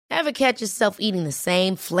Ever catch yourself eating the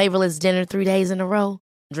same flavorless dinner 3 days in a row?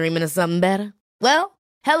 Dreaming of something better? Well,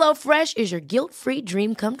 HelloFresh is your guilt-free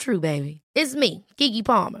dream come true, baby. It's me, Keke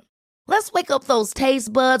Palmer. Let's wake up those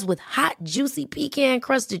taste buds with hot, juicy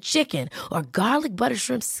pecan-crusted chicken or garlic butter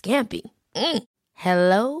shrimp scampi.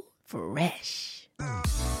 Hello Fresh.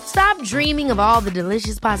 Stop dreaming of all the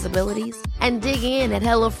delicious possibilities and dig in at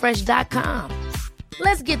HelloFresh.com.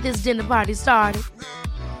 Let's get this dinner party started.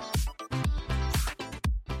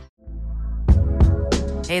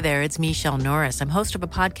 Hey there, it's Michelle Norris. I'm host of a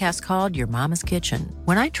podcast called Your Mama's Kitchen.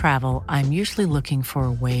 When I travel, I'm usually looking for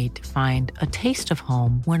a way to find a taste of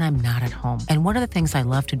home when I'm not at home. And one of the things I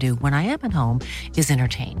love to do when I am at home is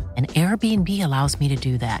entertain. And Airbnb allows me to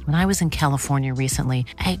do that. When I was in California recently,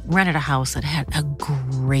 I rented a house that had a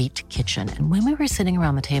great kitchen. And when we were sitting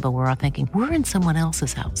around the table, we were all thinking, we're in someone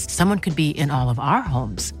else's house. Someone could be in all of our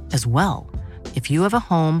homes as well. If you have a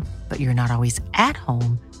home, but you're not always at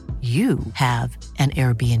home, you have an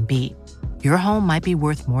Airbnb. Your home might be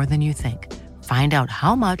worth more than you think. Find out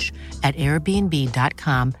how much at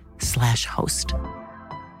airbnb.com/host.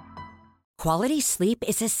 Quality sleep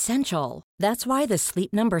is essential. That's why the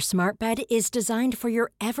Sleep Number Smart Bed is designed for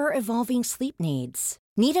your ever-evolving sleep needs.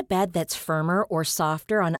 Need a bed that's firmer or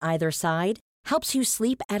softer on either side? Helps you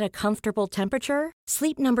sleep at a comfortable temperature?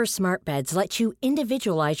 Sleep Number Smart Beds let you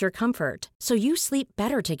individualize your comfort, so you sleep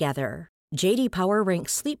better together. J.D. Power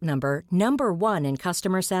ranks Sleep Number number 1 in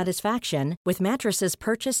customer satisfaction with mattresses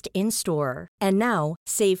purchased in-store. And now,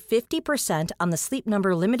 save 50% on the Sleep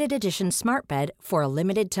Number Limited Edition Smart Bed for a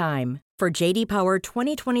limited time. For J.D. Power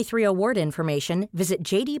 2023 award information, visit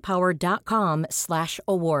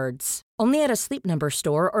jdpower.com/awards. Only at a Sleep Number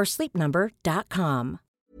store or sleepnumber.com.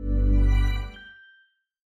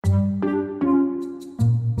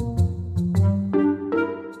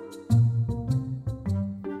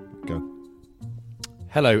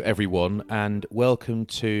 Hello, everyone, and welcome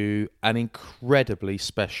to an incredibly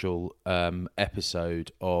special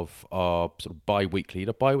episode of our sort of twice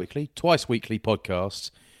weekly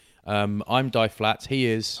podcast. I'm Di Flat. He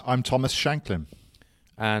is. I'm Thomas Shanklin.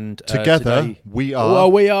 And together today, we are.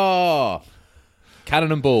 Well, we are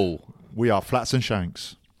Cannon and Ball. We are Flats and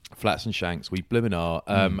Shanks. Flats and Shanks. We blimmin' are.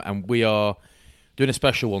 And we are doing a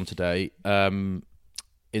special one today. In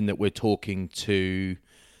that we're talking to.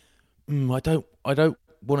 I don't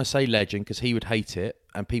want to say legend because he would hate it,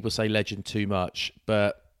 and people say legend too much.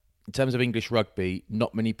 But in terms of English rugby,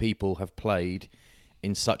 not many people have played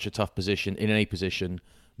in such a tough position, in any position,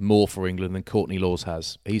 more for England than Courtney Lawes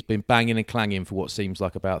has. He's been banging and clanging for what seems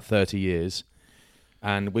like about 30 years,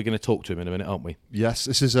 and we're going to talk to him in a minute, aren't we? Yes,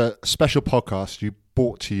 this is a special podcast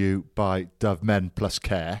brought to you by Dove Men Plus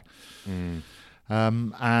Care.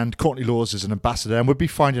 And Courtney Lawes is an ambassador, and we'll be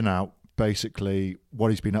finding out basically what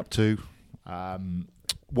he's been up to,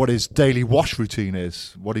 what his daily wash routine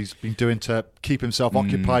is, what he's been doing to keep himself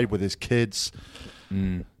occupied with his kids,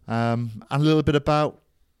 and a little bit about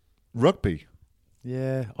rugby.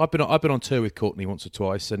 Yeah, I've been on tour with Courtney once or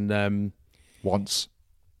twice, and once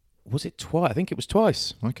was it twice? I think it was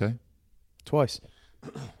twice. Okay, twice.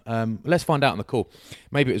 Let's find out on the call.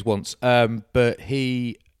 Maybe it was once, but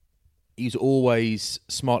he's always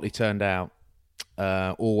smartly turned out.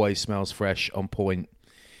 Always smells fresh, on point.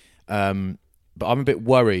 But I'm a bit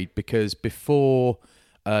worried because before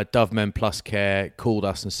Dove Men Plus Care called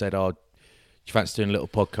us and said, "Oh, do you fancy doing a little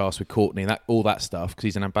podcast with Courtney?" and all that stuff, because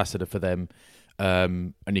he's an ambassador for them,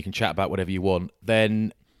 and you can chat about whatever you want.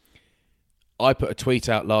 Then I put a tweet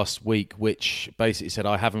out last week which basically said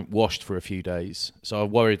I haven't washed for a few days, so I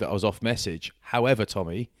worried that I was off message. However,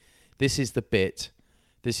 Tommy, this is the bit.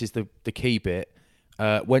 This is the key bit.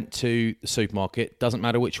 Went to the supermarket, doesn't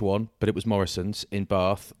matter which one, but it was Morrison's in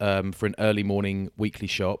Bath for an early morning weekly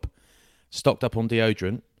shop. Stocked up on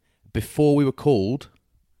deodorant. Before we were called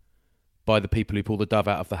by the people who pull the dove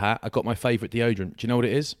out of the hat, I got my favourite deodorant. Do you know what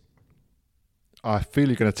it is? I feel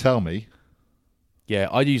you're going to tell me. Yeah,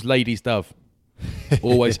 I use Ladies Dove.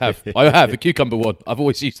 Always have. I have, a cucumber one. I've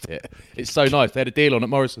always used it. It's so nice. They had a deal on at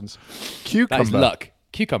Morrison's. Cucumber? That is luck.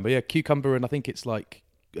 Cucumber, yeah. Cucumber, and I think it's like...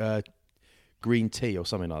 green tea or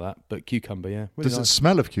something like that, but cucumber, yeah. Really Does nice. it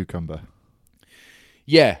smell of cucumber?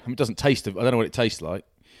 Yeah, it doesn't taste of. I don't know what it tastes like,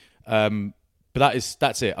 but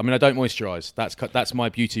that's it. I mean, I don't moisturise. That's my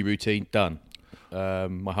beauty routine done.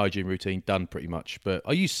 My hygiene routine done pretty much. But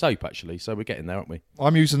I use soap actually, so we're getting there, aren't we?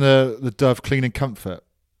 I'm using the Dove Clean and Comfort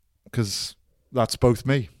because that's both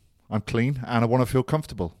me. I'm clean and I want to feel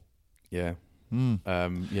comfortable. Yeah.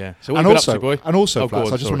 Yeah. So what have you been up to, boy? And also, oh,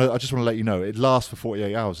 Flats, on, I just want to let you know it lasts for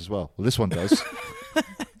 48 hours as well. Well, this one does.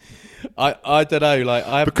 I don't know. Like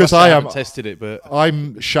I because haven't tested it, but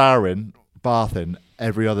I'm showering bathing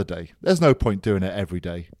every other day. There's no point doing it every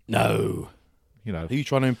day. No. You know, Who are you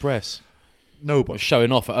trying to impress? nobody. We're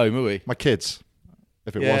showing off at home, are we? My kids,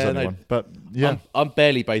 if it was Yeah, anyone. But yeah, I'm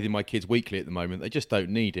barely bathing my kids weekly at the moment. They just don't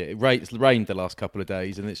need it. It's rained the last couple of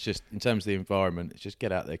days, and it's just, in terms of the environment, it's just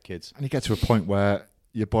get out there, kids. and you get to a point where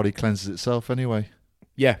your body cleanses itself anyway.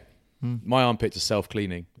 Yeah, my armpits are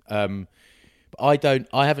self-cleaning. But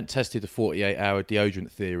I haven't tested the 48-hour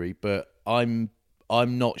deodorant theory, but I'm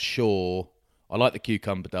not sure. I like the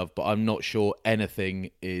cucumber dove, but I'm not sure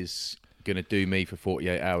anything is going to do me for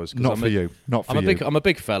 48 hours. Not for you. I'm a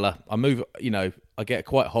big fella. I move. I get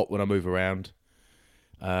quite hot when I move around.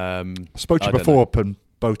 I spoke to you don't before know. putting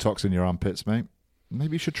Botox in your armpits, mate.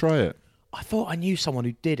 Maybe you should try it. I thought I knew someone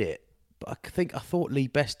who did it, but I thought Lee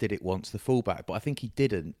Best did it once, the fullback, but I think he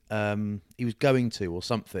didn't. He was going to or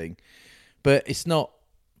something, but it's not.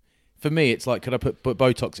 For me, it's like, could I put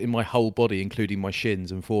Botox in my whole body, including my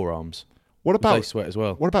shins and forearms? What They about sweat as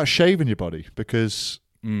well. What about shaving your body? Because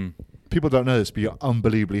people don't know this, but you're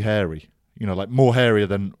unbelievably hairy. You know, like more hairier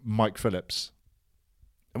than Mike Phillips.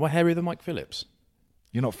 Am I hairier than Mike Phillips?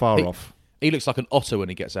 You're not far off. He looks like an otter when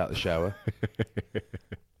he gets out of the shower.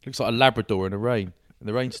 Looks like a Labrador in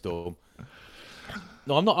the rainstorm.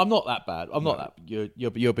 No, I'm not that bad. I'm not that.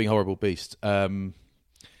 You're being a horrible beast.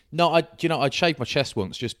 No, I'd shaved my chest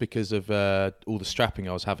once just because of all the strapping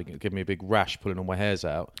I was having. It gave me a big rash pulling all my hairs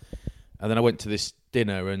out. And then I went to this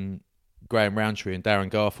dinner, and Graham Rowntree and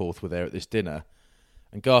Darren Garforth were there at this dinner.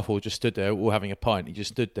 And Garforth just stood there, all having a pint. He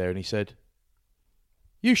just stood there and he said,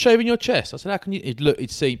 "You shaving your chest?" I said, "How can you?"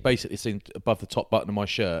 He'd basically seen above the top button of my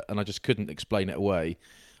shirt, and I just couldn't explain it away.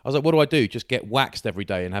 I was like, "What do I do? Just get waxed every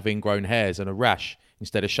day and have ingrown hairs and a rash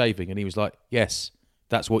instead of shaving?" And he was like, "Yes,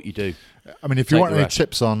 that's what you do." I mean, if you Take want the any rash.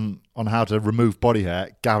 tips on how to remove body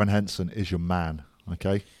hair, Gavin Henson is your man.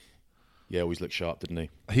 Okay, Yeah, always looked sharp, didn't he?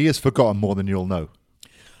 he has forgotten more than you'll know.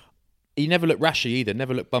 He never looked rashy either.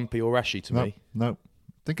 Never looked bumpy or rashy to me. No, I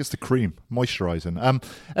think it's the cream moisturising.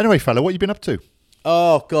 Anyway, fella, what you been up to?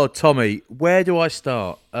 Oh God, Tommy, where do I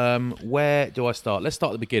start? Let's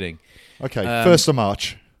start at the beginning. Okay, 1st of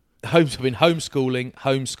March, I've been homeschooling,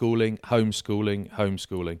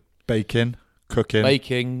 baking, cooking,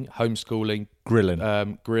 baking, homeschooling,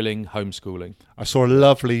 grilling. grilling, homeschooling. I saw a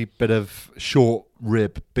lovely bit of short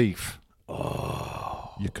rib beef.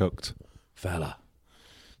 Oh, you cooked. Fella.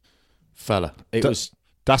 It was.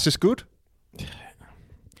 Das ist good.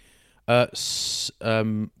 What's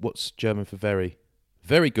German for very?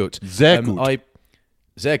 Very good. Sehr gut.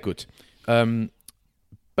 Sehr gut.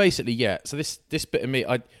 Basically, yeah. So this bit of meat,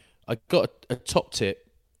 I got a top tip,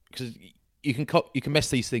 because you can mess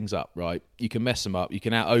these things up, right? You can mess them up. You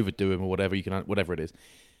can overdo them or whatever. Whatever it is.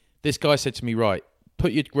 This guy said to me, right,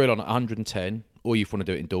 put your grill on at 110, or you want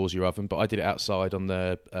to do it indoors, your oven. But I did it outside on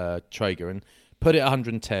the Traeger, and put it at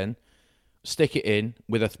 110. Stick it in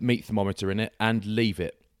with a meat thermometer in it, and leave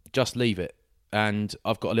it. Just leave it. And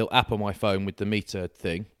I've got a little app on my phone with the meter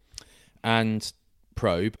thing and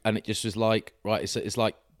probe, and it just was like, right, it's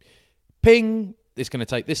like, ping, it's going to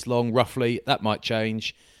take this long, roughly, that might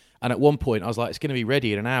change. And at one point, I was like, it's going to be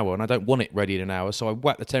ready in an hour, and I don't want it ready in an hour, so I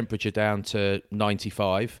whacked the temperature down to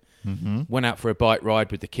 95, went out for a bike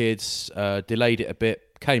ride with the kids, delayed it a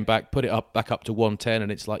bit, came back, put it back up to 110,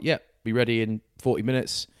 and it's like, yep, be ready in 40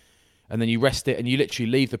 minutes. And then you rest it, and you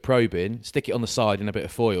literally leave the probe in, stick it on the side in a bit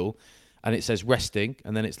of foil, and it says resting,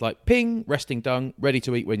 and then it's like, ping, resting done, ready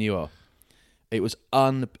to eat when you are. It was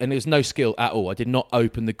and there was no skill at all. I did not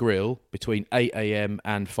open the grill between 8 a.m.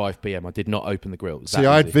 and 5 p.m. I did not open the grill. It was See,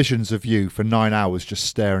 that I had easy. visions of you for 9 hours just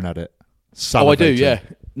staring at it. Oh, I do, salivating. yeah.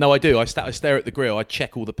 No, I do. I stare at the grill. I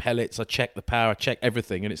check all the pellets. I check the power. I check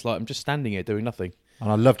everything. And it's like, I'm just standing here doing nothing.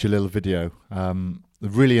 And I loved your little video. The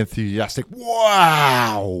really enthusiastic,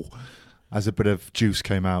 wow, as a bit of juice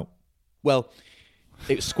came out. Well,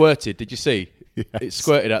 it squirted. Did you see? Yes. It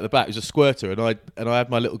squirted out the back. It was a squirter. And I had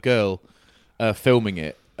my little girl filming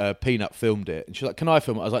it. Peanut filmed it. And she's like, can I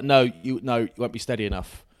film it? I was like, no, you won't be steady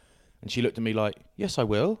enough. And she looked at me like, yes, I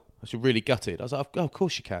will. I was really gutted. I was like, oh, of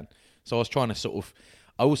course you can. So I was trying to sort of,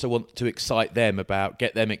 I also want to get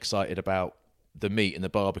them excited about the meat and the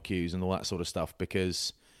barbecues and all that sort of stuff,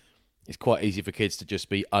 because it's quite easy for kids to just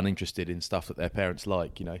be uninterested in stuff that their parents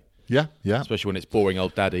like, you know, Yeah. especially when it's boring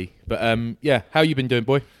old daddy. But yeah, how you been doing,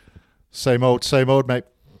 boy? Same old, mate.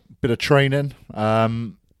 Bit of training.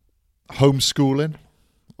 Homeschooling,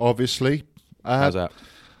 obviously. How's that?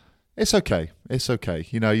 It's okay.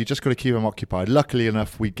 You know, you just got to keep them occupied. Luckily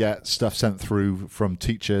enough, we get stuff sent through from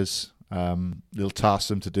teachers, little tasks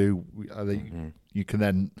them to do. You can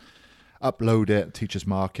then upload it, teachers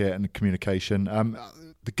mark it, and communication.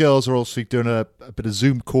 The girls are also doing a bit of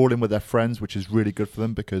Zoom calling with their friends, which is really good for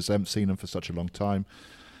them because they haven't seen them for such a long time.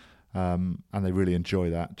 And they really enjoy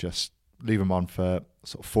that. Just leave them on for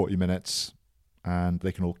sort of 40 minutes and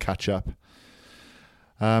they can all catch up.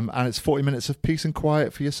 And it's 40 minutes of peace and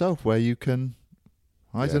quiet for yourself where you can,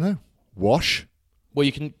 I don't know, wash. Well,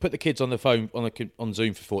 you can put the kids on the phone on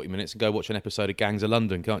Zoom for 40 minutes and go watch an episode of Gangs of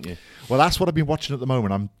London, can't you? Well, that's what I've been watching at the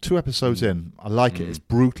moment. I'm 2 episodes in. I like it. It's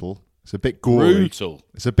brutal. It's a bit gory. Brutal.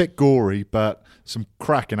 It's a bit gory, but some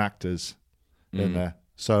cracking actors in there.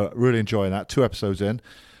 So really enjoying that. 2 episodes in.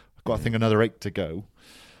 I've got, I think, another 8 to go.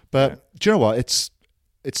 But do you know what? It's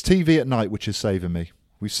TV at night which is saving me.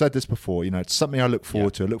 We've said this before. You know, it's something I look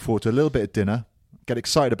forward to. I look forward to a little bit of dinner. Get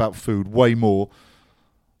excited about food way more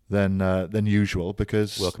than usual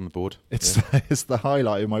because welcome aboard. It's the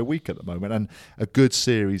highlight of my week at the moment, and a good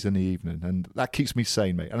series in the evening, and that keeps me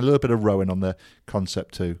sane, mate. And a little bit of rowing on the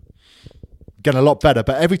concept too. Getting a lot better,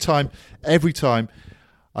 but every time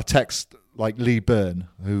I text like Lee Byrne,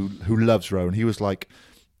 who loves rowing, he was like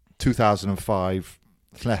 2005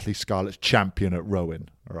 Llanelli Scarlet's champion at rowing.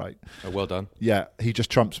 All right. Oh, well done. Yeah, he just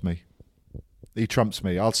trumps me. He trumps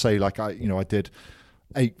me. I'll say like I did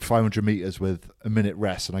 500 meters with a minute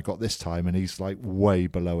rest, and I got this time, and he's like way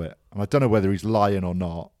below it. And I don't know whether he's lying or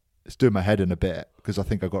not. It's doing my head in a bit because I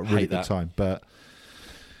think I got really good time. But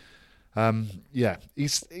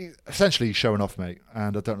he's essentially showing off, mate,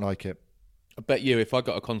 and I don't like it. I bet you if I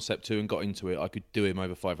got a concept 2 and got into it, I could do him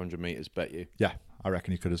over 500 meters. Bet you. Yeah, I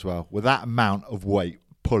reckon you could as well. With that amount of weight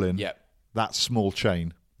pulling that small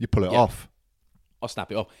chain, you pull it off. I'll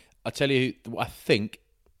snap it off. I tell you, I think.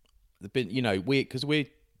 Because we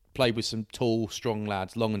played with some tall, strong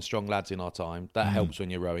lads, long and strong lads in our time. That helps when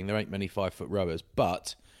you're rowing. There ain't many 5-foot rowers.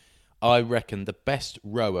 But I reckon the best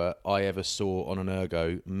rower I ever saw on an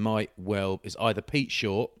ergo is either Pete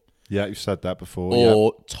Short. Yeah, you've said that before.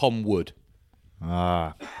 Or Tom Wood.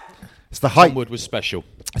 It's the height. Tom Wood was special.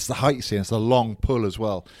 It's the height, you see, and it's the long pull as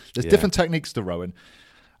well. There's different techniques to rowing.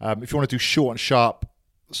 If you want to do short and sharp,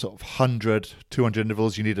 sort of 100, 200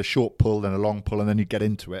 intervals, you need a short pull, then a long pull, and then you get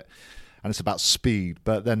into it. And it's about speed.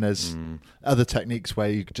 But then there's other techniques where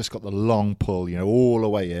you just got the long pull, all the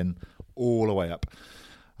way in, all the way up.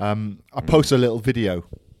 I posted a little video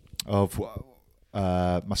of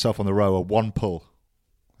myself on the rower, one pull.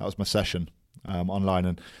 That was my session online.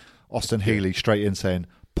 And Austin Healy straight in saying,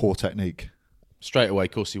 poor technique. Straight away,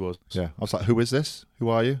 of course he was. Yeah. I was like, who is this? Who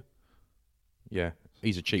are you? Yeah.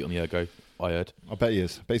 He's a cheat on the ergo, I heard. I bet he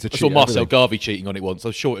is. I bet he's a cheat. I saw Marcel Garvey cheating on it once. I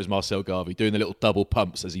was short as Marcel Garvey, doing the little double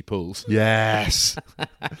pumps as he pulls. Yes.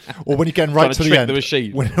 Or when you're getting right to the end. The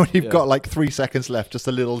machine. When you've got like 3 seconds left, just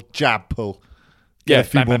a little jab pull. Yeah, a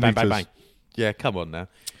few bang, more bang, meters. bang, bang. Yeah, come on now.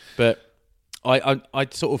 But I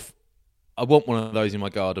want one of those in my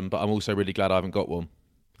garden, but I'm also really glad I haven't got one.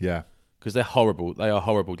 Yeah. Because they're horrible. They are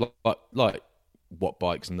horrible. Like watt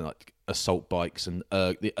bikes and like assault bikes and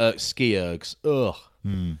the ski ergs. Ugh.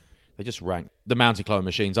 They just rank. The mountain climbing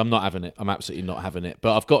machines, I'm not having it. I'm absolutely not having it.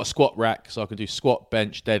 But I've got a squat rack, so I can do squat,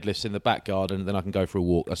 bench, deadlifts in the back garden, and then I can go for a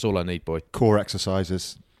walk. That's all I need, boy. Core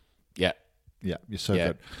exercises. Yeah. Yeah, you're so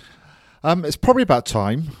good. It's probably about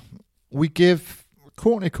time we give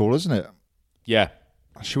Courtney a call, isn't it? Yeah.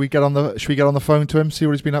 Should we get on the phone to him, see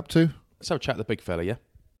what he's been up to? Let's have a chat with the big fella, yeah?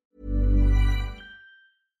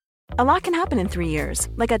 A lot can happen in 3 years,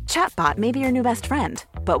 like a chatbot may be your new best friend.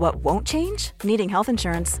 But what won't change? Needing health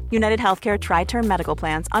insurance. United Healthcare Tri-Term Medical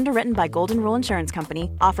Plans, underwritten by Golden Rule Insurance Company,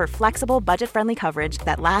 offer flexible, budget-friendly coverage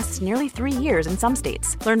that lasts nearly 3 years in some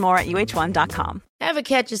states. Learn more at uh1.com. Ever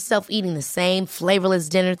catch yourself eating the same flavorless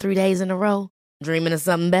dinner 3 days in a row? Dreaming of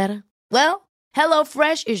something better? Well,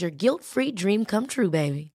 HelloFresh is your guilt-free dream come true,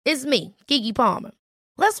 baby. It's me, Keke Palmer.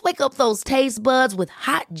 Let's wake up those taste buds with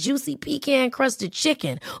hot, juicy pecan-crusted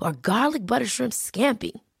chicken or garlic butter shrimp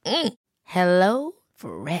scampi. Hello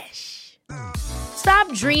Fresh.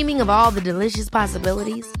 Stop dreaming of all the delicious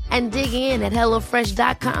possibilities and dig in at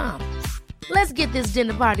HelloFresh.com. Let's get this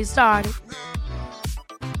dinner party started.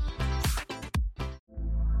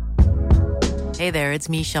 Hey there, it's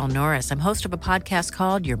Michelle Norris. I'm host of a podcast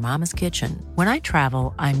called Your Mama's Kitchen. When I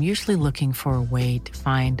travel, I'm usually looking for a way to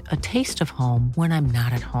find a taste of home when I'm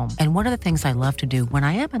not at home. And one of the things I love to do when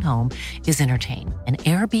I am at home is entertain. And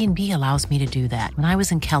Airbnb allows me to do that. When I was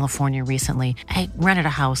in California recently, I rented a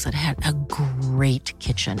house that had a great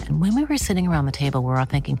kitchen. And when we were sitting around the table, we were all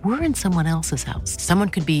thinking, we're in someone else's house. Someone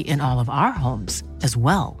could be in all of our homes as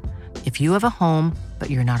well. If you have a home, but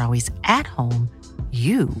you're not always at home,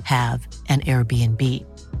 you have an Airbnb.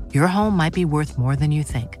 Your home might be worth more than you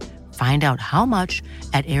think. Find out how much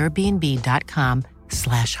at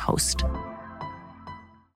airbnb.com/host.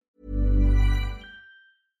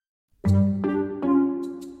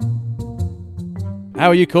 How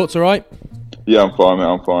are you, Courts? All right? Yeah, I'm fine, mate.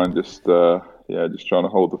 I'm fine. Just trying to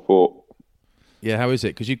hold the fort. Yeah, how is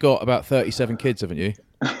it? Because you've got about 37 kids, haven't you?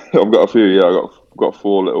 I've got a few. Yeah, I've got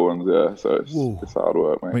 4 little ones. Yeah, so it's hard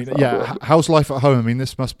work, mate. How's life at home? I mean,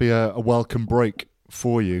 this must be a welcome break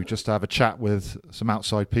for you, just to have a chat with some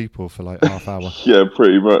outside people for like half hour. Yeah,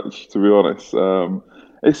 pretty much. To be honest,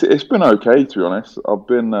 it's been okay. To be honest, I've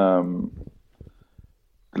been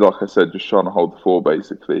like I said, just trying to hold the fort.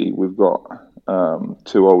 Basically, we've got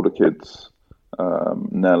 2 older kids,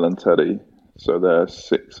 Nell and Teddy. So they're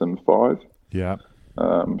 6 and 5. Yeah.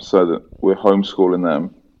 So that we're homeschooling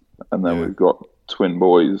them, and then we've got twin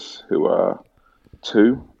boys who are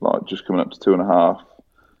 2, like just coming up to 2.5,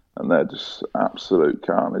 and they're just absolute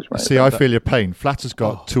carnage, mate. See, I feel your pain. Flat has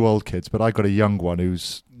got 2 old kids, but I got a young one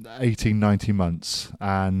who's 18, 19 months,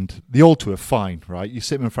 and the old 2 are fine, right? You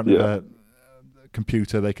sit them in front of a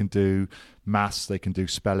computer, they can do maths, they can do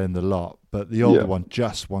spelling, the lot, but the older one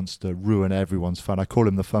just wants to ruin everyone's fun. I call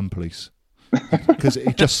him the fun police. Because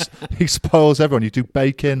he spoils everyone. You do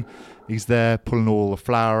baking, he's there pulling all the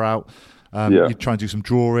flour out. You try and do some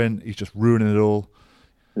drawing, he's just ruining it all.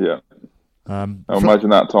 Yeah. I imagine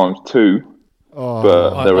that times 2,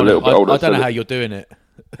 but they're a little bit older. I don't know how you're doing it.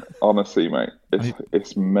 Honestly, mate,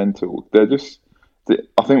 it's mental. I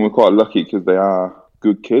think we're quite lucky because they are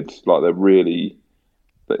good kids. Like they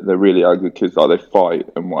really are good kids. Like they fight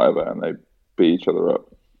and whatever, and they beat each other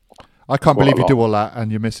up. I can't believe you do all that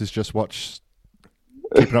and your missus just watch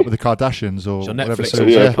Keeping Up with the Kardashians or on whatever.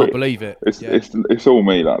 Netflix. I can't believe it. It's all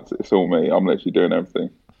me, lads. It's all me. I'm literally doing everything.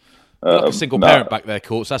 Like a single parent back there,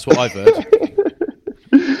 Courts. That's what I've heard.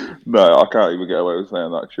 No, I can't even get away with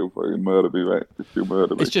saying that. She'll fucking murder me, mate. She'll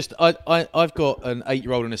murder me. It's just I've got an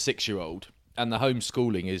 8-year-old and a 6-year-old, and the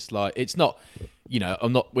homeschooling is like, it's not, we're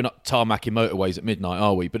not tarmacking motorways at midnight,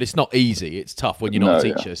 are we? But it's not easy. It's tough when you're not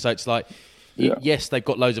a teacher. Yeah. So it's like, yes, they've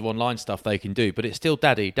got loads of online stuff they can do, but it's still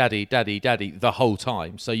daddy the whole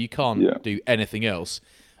time. So you can't do anything else.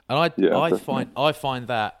 And I find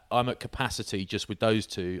that I'm at capacity just with those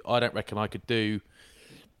 2. I don't reckon I could do,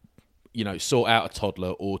 sort out a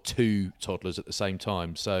toddler or 2 toddlers at the same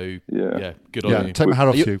time. So good on you. Take my hat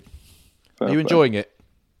off to you. Are you enjoying it?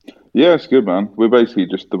 Yeah, it's good, man. We're basically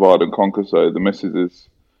just divide and conquer. So the missus is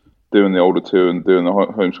doing the older 2 and doing the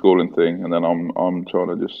homeschooling thing, and then I'm trying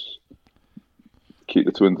to just keep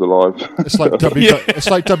the twins alive. It's like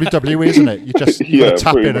WWE, isn't it? You gotta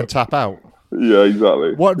tap in and tap out. Yeah,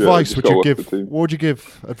 exactly. What advice would you give? What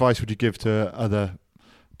advice would you give to other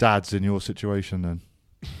dads in your situation then?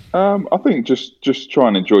 I think just try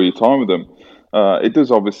and enjoy your time with them. It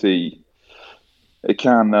does obviously, it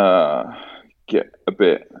can get a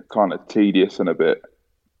bit kind of tedious and it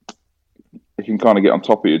can kind of get on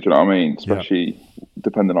top of you. Do you know what I mean? Especially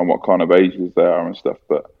depending on what kind of ages they are and stuff.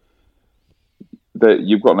 But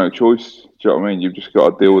you've got no choice. Do you know what I mean? You've just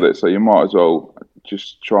got to deal with it. So you might as well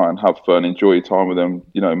just try and have fun, enjoy your time with them.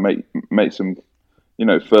 Make some,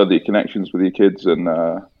 further connections with your kids, and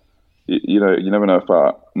you never know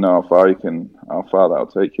how far that'll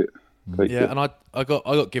take it. And I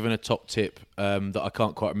got given a top tip that I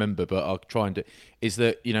can't quite remember, but I'll try and do. Is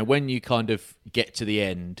that when you kind of get to the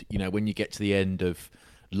end, when you get to the end of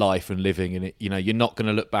life and living, and you're not going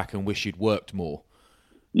to look back and wish you'd worked more.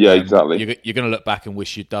 Yeah, exactly. You're going to look back and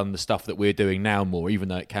wish you'd done the stuff that we're doing now more, even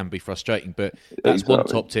though it can be frustrating. But that's one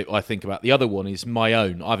top tip I think about. The other one is my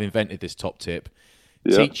own. I've invented this top tip.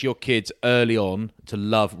 Yeah. Teach your kids early on to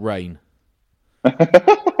love rain.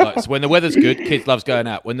 So when the weather's good, kids loves going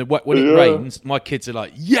out. When it rains, my kids are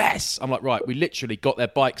like, yes! I'm like, right, we literally got their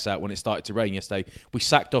bikes out when it started to rain yesterday. We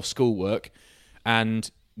sacked off schoolwork and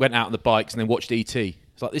went out on the bikes and then watched E.T.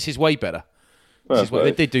 It's like, this is way better.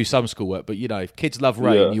 They did do some schoolwork, but if kids love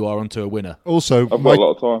rain, you are onto a winner. Also, I've got a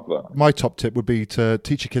lot of time for that. My top tip would be to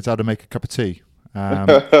teach your kids how to make a cup of tea,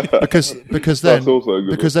 because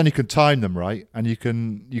then you can time them right, and you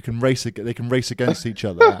can race. They can race against each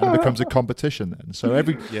other, and it becomes a competition. Then, so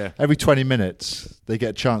every 20 minutes they get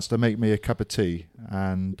a chance to make me a cup of tea,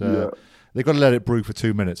 and they've got to let it brew for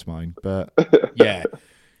 2 minutes, mine. But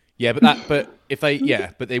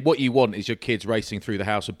what you want is your kids racing through the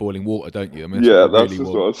house with boiling water, don't you? I mean, that's what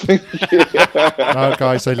I was thinking. No,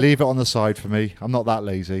 guys, they leave it on the side for me. I'm not that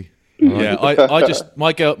lazy. Yeah, I just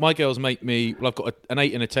my girls make me. Well, I've got an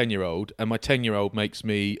 8 and a 10-year-old, and my 10-year-old makes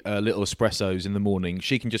me little espressos in the morning.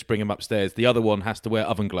 She can just bring them upstairs. The other one has to wear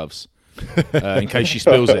oven gloves in case she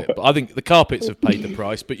spills it. But I think the carpets have paid the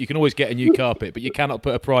price. But you can always get a new carpet, but you cannot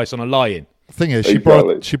put a price on a lie-in. The thing is, she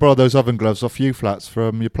borrowed those oven gloves off you flats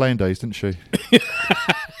from your playing days, didn't she?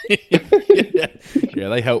 Yeah,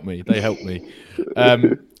 they helped me.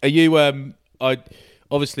 Are you?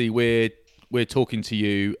 Obviously we're we're talking to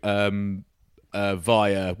you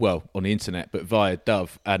via, well, on the internet, but via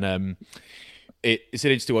Dove, and it's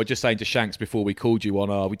an interesting. I was just saying to Shanks before we called you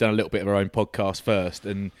on we've done a little bit of our own podcast first,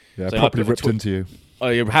 and Yeah, so properly ripped into you. Oh,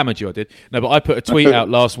 you hammered you, I did. No, but I put a tweet out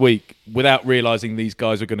last week without realising these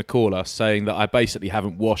guys were going to call us, saying that I basically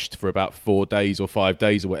haven't washed for about 4 days or 5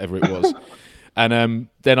 days or whatever it was. And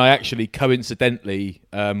then I actually coincidentally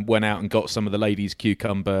went out and got some of the ladies'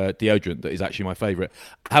 cucumber deodorant that is actually my favourite.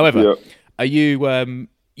 However, are you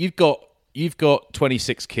you've got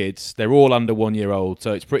 26 kids. They're all under 1 year old,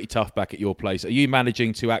 so it's pretty tough back at your place. Are you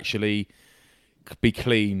managing to actually be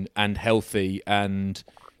clean and healthy and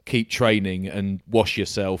keep training and wash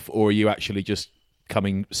yourself, or are you actually just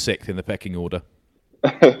coming sixth in the pecking order?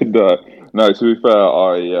 No. To be fair,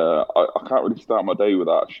 I can't really start my day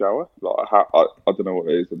without a shower. Like I don't know what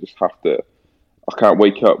it is. I just have to. I can't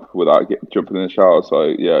wake up without jumping in the shower.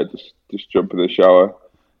 So yeah, just jump in the shower,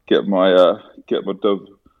 get my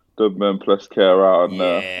Dove Men Plus Care out, and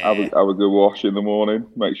have a good wash in the morning.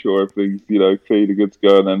 Make sure everything's clean and good to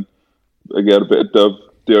go, and then again a bit of Dove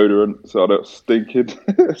deodorant so I'm not stinking.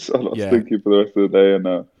 Stinking for the rest of the day, and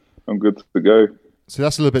I'm good to go. So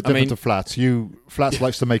that's a little bit different to Flats. Flats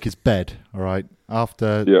likes to make his bed, all right?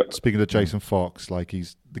 After speaking to Jason Fox, like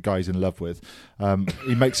he's the guy he's in love with,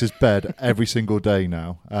 he makes his bed every single day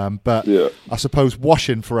now. But I suppose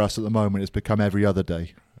washing for us at the moment has become every other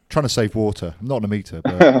day. Trying to save water. I'm not on a meter,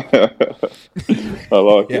 but I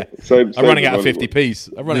like it. Same I'm running out of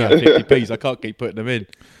 50p's. I can't keep putting them in.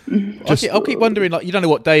 I'll keep wondering. Like, you don't know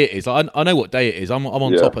what day it is. Like, I know what day it is. I'm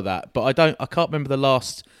on top of that, but I can't remember the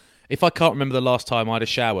last. If I can't remember the last time I had a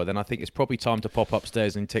shower, then I think it's probably time to pop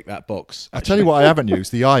upstairs and tick that box. I tell you what, I haven't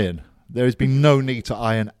used the iron. There has been no need to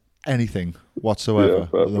iron anything whatsoever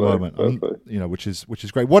at the moment. Which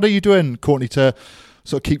is great. What are you doing, Courtney, to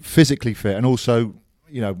sort of keep physically fit and also,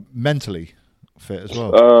 mentally fit as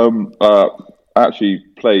well? Actually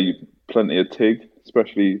play plenty of TIG,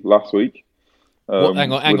 especially last week.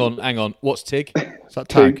 Hang on. What's TIG? Is that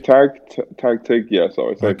tag? Tag TIG. Yeah,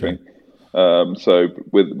 sorry, same thing. So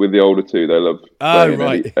with the older two, they love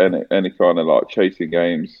playing any kind of like chasing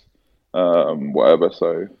games, whatever.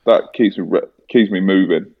 So that keeps me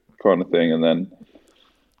moving, kind of thing. And then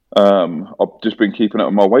I've just been keeping up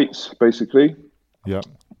with my weights, basically. Yeah.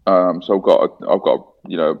 So I've got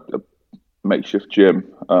a makeshift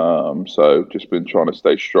gym. So just been trying to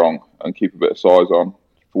stay strong and keep a bit of size on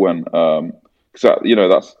for when because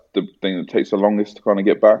that's the thing that takes the longest to kind of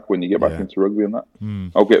get back when you get back into rugby and that.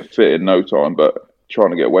 I'll get fit in no time, but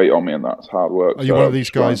trying to get weight on me and that's hard work. Are you one of these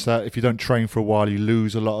guys that if you don't train for a while, you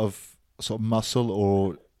lose a lot of sort of muscle,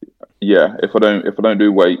 or? Yeah, if I don't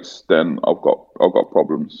do weights, then I've got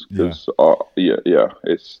problems because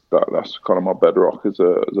it's that's kind of my bedrock as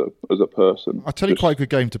a person. I'll tell you quite a good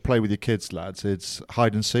game to play with your kids, lads. It's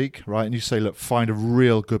hide and seek, right? And you say, look, find a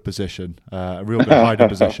real good position, a real good hiding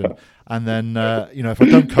position, and then if I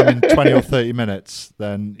don't come in 20 or 30 minutes,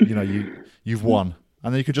 then you've won,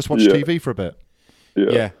 and then you can just watch TV for a bit.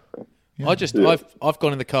 Yeah. I've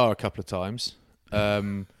gone in the car a couple of times.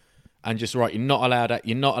 And just you're not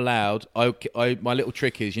allowed. My little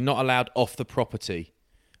trick is you're not allowed off the property,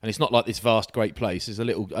 and it's not like this vast great place. There's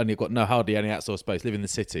only got hardly any outdoor space. Live in the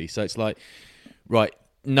city, so it's like,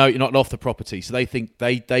 no, you're not off the property. So they think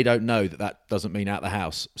they don't know that doesn't mean out the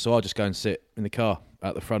house. So I'll just go and sit in the car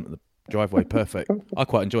out the front of the driveway. Perfect. I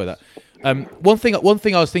quite enjoy that. One thing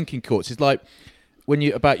I was thinking, Courts, is like when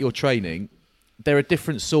about your training, there are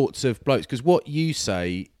different sorts of blokes because what you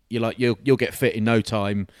say, you're like you'll get fit in no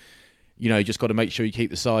time. You just got to make sure you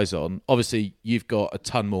keep the size on. Obviously, you've got a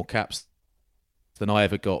ton more caps than I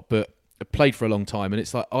ever got, but I played for a long time, and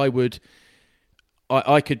it's like I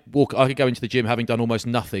could go into the gym having done almost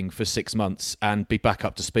nothing for 6 months and be back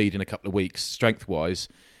up to speed in a couple of weeks, strength-wise,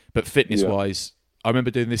 but fitness-wise, I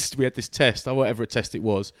remember doing this. We had this test, or whatever test it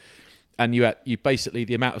was, and you basically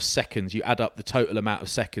the amount of seconds you add up the total amount of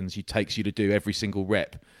seconds it takes you to do every single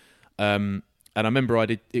rep. And I remember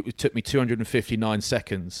it took me 259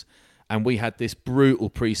 seconds. And we had this brutal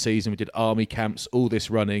pre-season. We did army camps, all this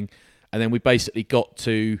running. And then we basically got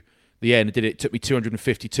to the end. It took me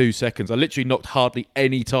 252 seconds. I literally knocked hardly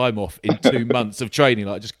any time off in 2 months of training.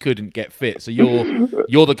 Like, I just couldn't get fit. So you're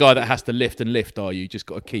the guy that has to lift, are you? You just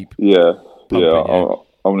got to keep pumping,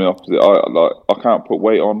 I'm the opposite. I can't put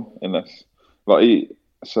weight on unless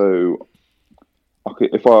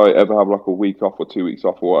if I ever have like a week off or 2 weeks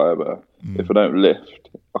off or whatever, if I don't lift,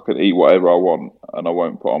 I can eat whatever I want and I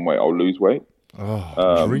won't put on weight. I'll lose weight.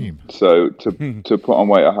 Dream. So to put on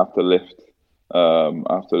weight, I have to lift. I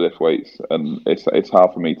have to lift weights, and it's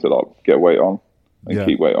hard for me to like get weight on. and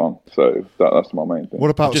keep weight on. So that's my main thing.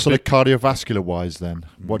 What about sort of cardiovascular wise then?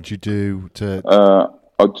 What do you do to?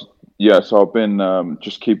 So I've been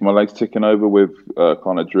just keeping my legs ticking over with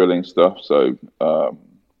kind of drilling stuff. So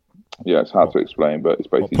it's hard to explain, but it's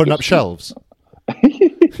basically putting up shelves.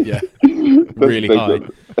 Yeah, really high.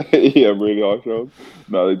 Really high shelves.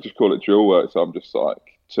 No, they just call it drill work. So I'm just like,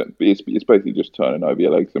 it's basically just turning over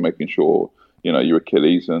your legs and making sure, your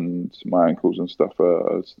Achilles and my ankles and stuff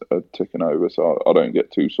are ticking over, so I don't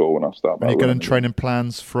get too sore when I start. Are you getting training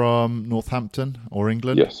plans from Northampton or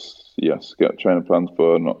England? Yes. Get training plans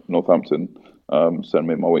for Northampton. Send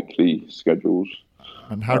me my weekly schedules.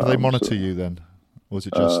 And how do they monitor you then? Or is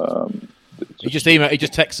it just? He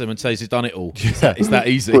just texts them and says he's done it all. It's that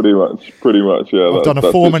easy. Pretty much. Yeah. I've done a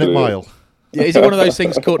 4-minute mile. Yeah, is it one of those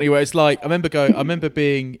things, Courtney, where it's like I remember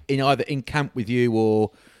being either in camp with you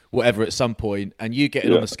or whatever at some point, and you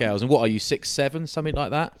getting on the scales, and what are you, 6'7", something like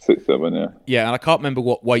that? 6'7", yeah. Yeah, and I can't remember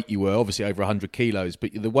what weight you were, obviously over 100 kilos,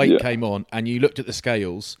 but the weight came on, and you looked at the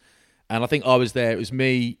scales, and I think I was there, it was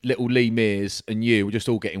me, little Lee Mears, and you were just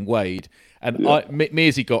all getting weighed, and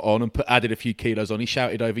Mearsy got on and added a few kilos on, he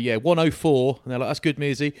shouted over, 104, and they're like, that's good,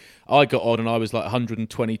 Mearsy. I got on, and I was like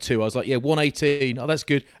 122, I was like, 118, oh, that's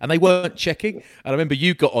good, and they weren't checking, and I remember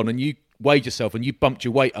you got on, and you weighed yourself, and you bumped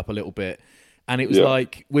your weight up a little bit, and it was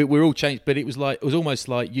like, we're all changed, but it was almost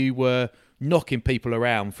like you were knocking people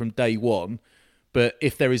around from day one. But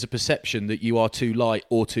if there is a perception that you are too light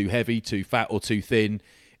or too heavy, too fat or too thin,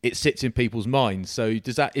 it sits in people's minds. So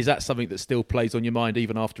is that something that still plays on your mind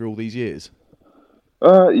even after all these years?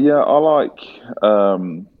 Yeah, I like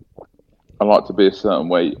to be a certain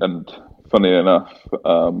weight, and funny enough,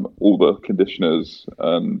 all the conditioners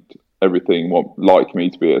and everything like me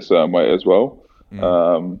to be a certain weight as well.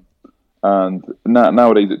 And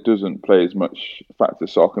nowadays it doesn't play as much factor,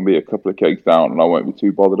 so I can be a couple of kegs down and I won't be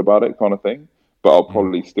too bothered about it, kind of thing. But I'll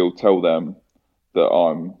probably still tell them that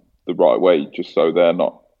I'm the right weight, just so they're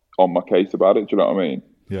not on my case about it. Do you know what I mean?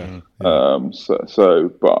 Yeah. But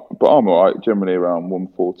I'm alright, generally around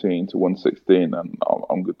 114 to 116, and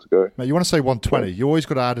I'm good to go. Mate, you want to say 120? You always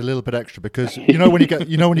got to add a little bit extra, because when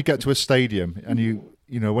you get to a stadium and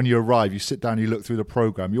when you arrive, you sit down, you look through the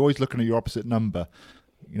program, you're always looking at your opposite number.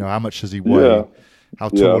 How much does he weigh? Yeah. How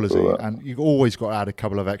tall is he? And you've always got to add a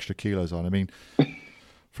couple of extra kilos on. I mean,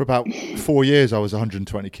 for about 4 years, I was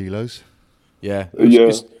 120 kilos. Yeah.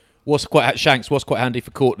 What's quite handy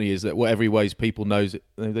for Courtney is that whatever he weighs, people knows it.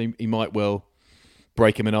 He might well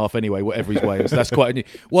break him in half anyway, whatever his weight is. That's quite new.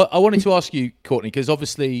 Well, I wanted to ask you, Courtney, because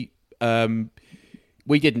obviously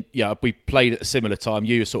we played at a similar time.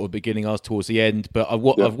 You were sort of beginning, I was towards the end, but I've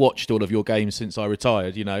watched all of your games since I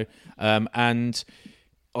retired, and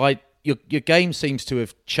your game seems to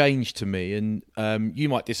have changed to me, and you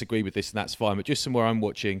might disagree with this, and that's fine. But just from where I'm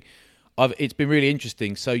watching, it's been really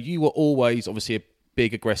interesting. So you were always obviously a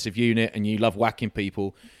big aggressive unit, and you love whacking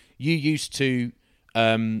people. You used to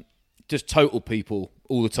just total people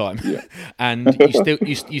all the time, and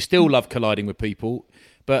you still love colliding with people.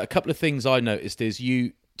 But a couple of things I noticed is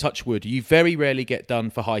you. Touch wood, you very rarely get done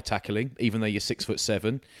for high tackling, even though you're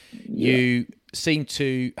 6'7". You seem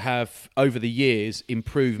to have, over the years,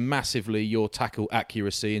 improved massively your tackle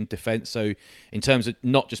accuracy and defence. So in terms of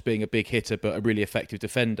not just being a big hitter, but a really effective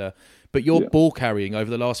defender. But your ball carrying over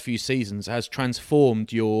the last few seasons has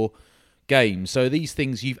transformed your game. So are these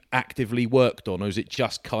things you've actively worked on, or is it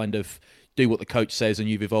just kind of do what the coach says and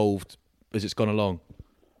you've evolved as it's gone along?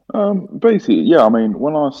 Basically, yeah. I mean,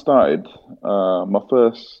 when I started my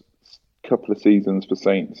first couple of seasons for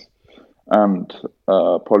Saints, and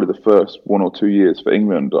probably the first 1 or 2 years for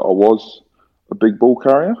England, I was a big ball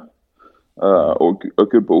carrier, or a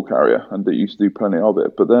good ball carrier, and I used to do plenty of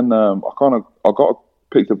it. But then I got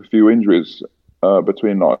picked up a few injuries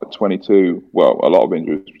between like 22. Well, a lot of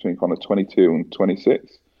injuries between kind of 22 and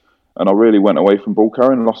 26, and I really went away from ball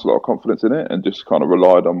carrying, lost a lot of confidence in it, and just kind of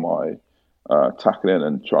relied on my tackling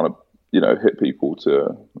and trying to, hit people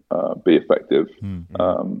to be effective.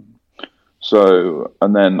 And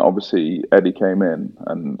then obviously Eddie came in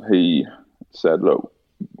and he said, look,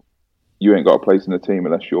 you ain't got a place in the team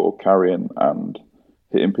unless you're carrying and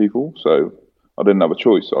hitting people. So I didn't have a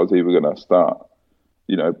choice. I was either going to start,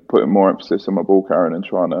 putting more emphasis on my ball carrying and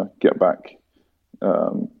trying to get back,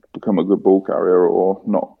 become a good ball carrier, or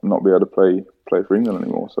not be able to play for England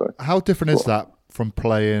anymore. So how different is that from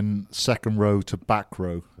playing second row to back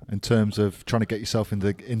row in terms of trying to get yourself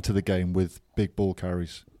into the game with big ball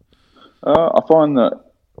carries? I find that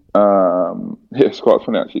it's quite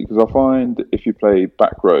funny actually, because I find if you play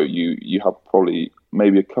back row, you have probably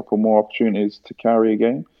maybe a couple more opportunities to carry a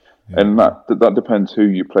game. And that depends who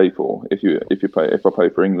you play for. If I play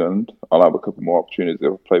for England, I'll have a couple more opportunities.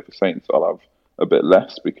 If I play for Saints, I'll have a bit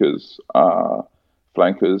less because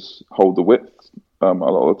flankers hold the width a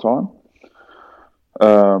lot of the time.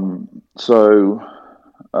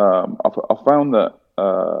 I found that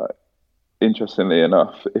interestingly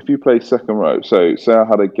enough, if you play second row, so say I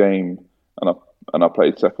had a game and I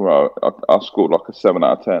played second row, I scored like a 7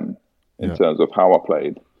 out of 10 in terms of how I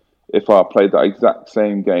played. If I played that exact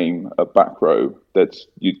same game at back row,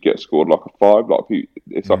 you'd get scored like a 5.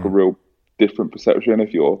 It's like a real different perception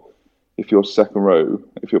if you're second row,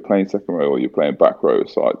 if you're playing second row or you're playing back row.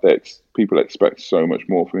 It's like people expect so much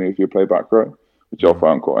more from you if you play back row, which I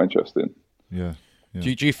found quite interesting. Yeah. Do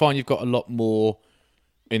you find you've got a lot more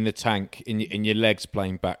in the tank in your legs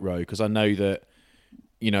playing back row? Because I know that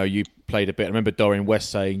you played a bit. I remember Dorian West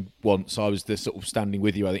saying once, I was sort of standing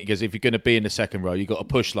with you, I think, because if you're going to be in the second row, you've got to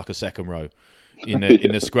push like a second row in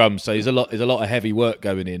the scrum. So there's a lot of heavy work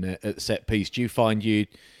going in at set piece. Do you find you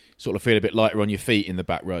sort of feel a bit lighter on your feet in the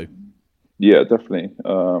back row? Yeah, definitely.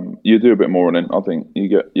 You do a bit more running. I think you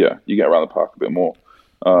get around the park a bit more.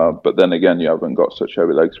 But then again, you haven't got such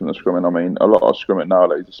heavy legs from the scrumming. I mean, a lot of scrumming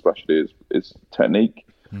nowadays, especially, is technique.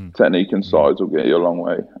 Technique and size will get you a long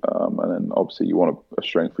way. And then obviously you want a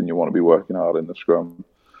strength and you want to be working hard in the scrum.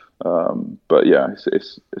 But yeah,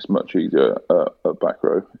 it's much easier at back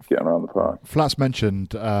row getting around the park. Flats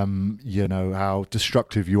mentioned, how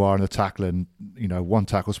destructive you are in the tackling. One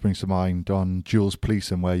tackle springs to mind on Jules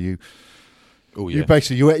Pleason where you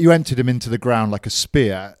basically you entered him into the ground like a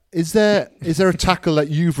spear. Is there a tackle that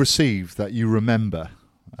you've received that you remember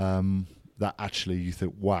that actually you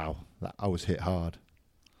think, wow, that I was hit hard?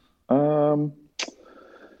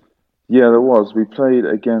 Yeah, there was. We played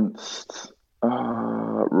against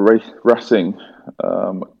Racing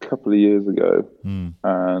a couple of years ago,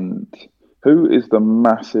 and who is the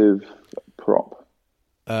massive prop?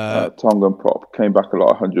 Tongan prop came back a lot,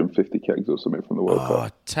 150 kegs or something from the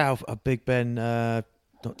World Cup. Big Ben, not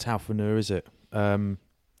Taufenur, is it?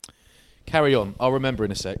 Carry on. I'll remember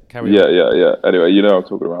in a sec. Carry on. Yeah. Anyway, you know what I'm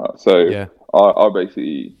talking about. So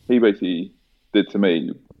he basically did to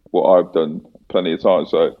me what I've done plenty of times.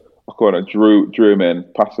 So I kind of drew him in,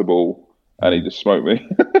 pass the ball, and he just smoked me.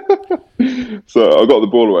 So I got the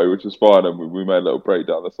ball away, which was fine, and we made a little break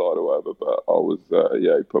down the side or whatever. But I was,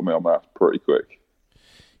 he put me on my ass pretty quick.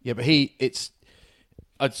 Yeah, but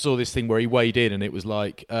I saw this thing where he weighed in, and it was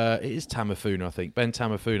like, it is Tamafuna, I think, Ben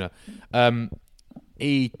Tamafuna.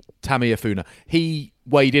 Tamiafuna. He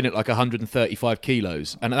weighed in at like 135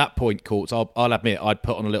 kilos, and at that point, Courts, I'll admit, I'd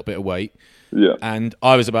put on a little bit of weight. Yeah. And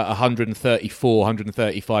I was about 134,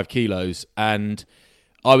 135 kilos, and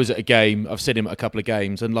I was at a game. I've seen him at a couple of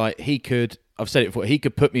games, and like he could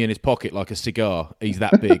put me in his pocket like a cigar. He's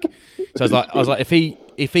that big. So I was like,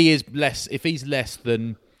 if he's less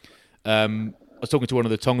than, I was talking to one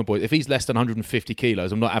of the Tongan boys. If he's less than 150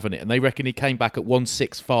 kilos, I'm not having it. And they reckon he came back at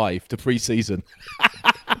 165 to pre-season.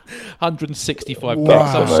 165 wow.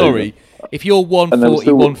 pounds. I'm sorry. If you're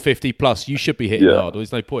 140, 150 plus, you should be hitting hard.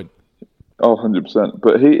 There's no point. Oh, 100%.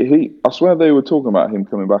 But he, I swear they were talking about him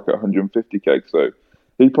coming back at 150 kg. So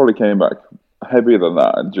he probably came back heavier than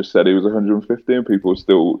that and just said he was 150, and people were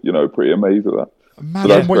still, pretty amazed at that.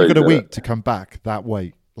 Imagine what you've got to eat to come back that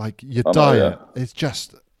weight. Like your diet, it's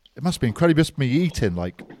just, it must be incredible. You must be eating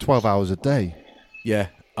like 12 hours a day. Yeah.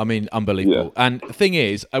 I mean, unbelievable. Yeah. And the thing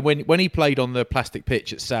is, when he played on the plastic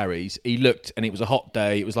pitch at Sarries, he looked, and it was a hot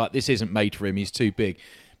day. It was like, this isn't made for him. He's too big.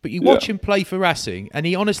 But you watch him play for Racing, and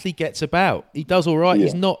he honestly gets about. He does all right. Yeah.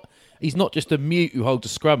 He's not just a mute who holds a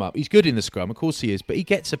scrum up. He's good in the scrum, of course he is. But he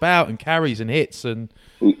gets about and carries and hits, and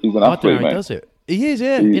he's an athlete, I don't know how mate. He does it. He is,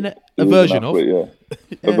 yeah. In a version athlete, of.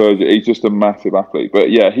 Yeah. A version. He's just a massive athlete. But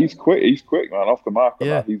yeah, he's quick. He's quick, man. Off the mark.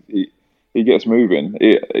 Yeah. He gets moving.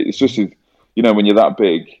 It's just when you're that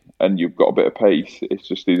big and you've got a bit of pace, it's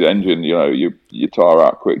just his engine. You tire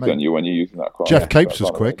out quick, don't you, when you're using that car? Jeff Capes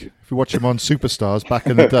was quick. If you watch him on Superstars back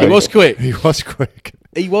in the day, he was quick. He was quick.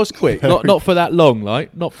 He was quick. Not for that long,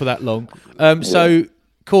 like not for that long. So,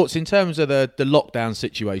 Courts, in terms of the lockdown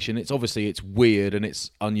situation, it's weird and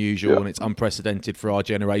it's unusual and it's unprecedented for our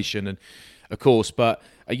generation, and of course. But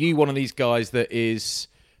are you one of these guys that is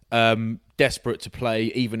desperate to play,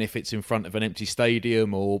 even if it's in front of an empty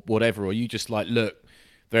stadium or whatever? Or are you just like, look,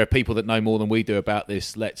 there are people that know more than we do about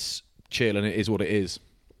this. Let's chill, and it is what it is.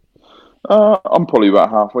 I'm probably about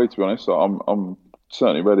halfway, to be honest. So I'm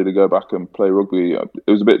certainly ready to go back and play rugby. It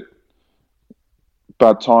was a bit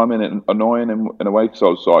bad timing and annoying in a way, because I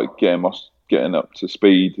was like getting up to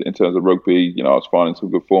speed in terms of rugby. I was finding some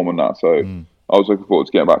good form in that. So I was looking forward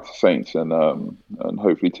to getting back to Saints and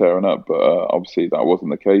hopefully tearing up, but obviously that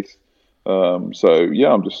wasn't the case. So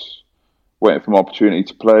yeah, I'm just waiting for my opportunity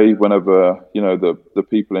to play whenever the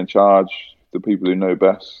people in charge, the people who know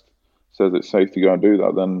best, says it's safe to go and do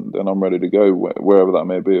that. Then I'm ready to go wherever that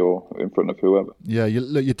may be, or in front of whoever. Yeah,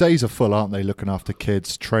 your days are full, aren't they? Looking after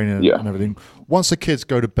kids, training, and everything. Once the kids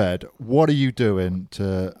go to bed, what are you doing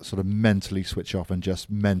to sort of mentally switch off and just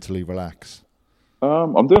mentally relax?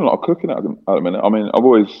 I'm doing a lot of cooking at the minute. I mean, I've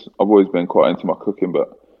always been quite into my cooking,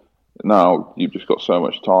 but now you've just got so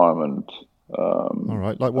much time and all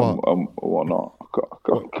right, like what? And whatnot. I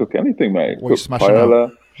can't cook anything, mate. What are you smashing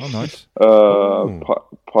paella. out? Oh, nice.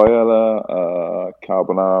 Paella,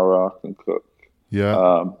 carbonara. I can cook.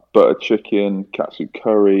 Yeah. Butter chicken, katsu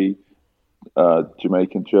curry,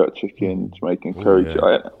 Jamaican jerk chicken, Jamaican curry.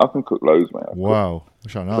 Yeah. I can cook loads, mate. Wow.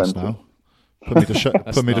 Wish I asked now. Put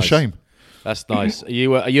me to shame. That's nice. Are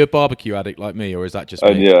you a barbecue addict like me, or is that just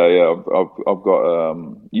me? Yeah. I've got.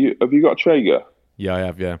 Have you got a Traeger? Yeah, I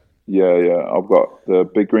have. Yeah. Yeah. I've got the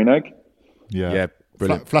big green egg. Yeah.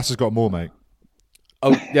 Brilliant. Flass has got more, mate.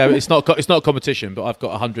 Oh yeah, it's not a competition, but I've got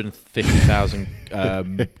 150,000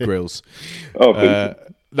 grills. Oh,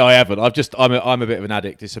 no, I haven't. I'm a bit of an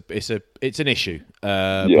addict. It's an issue.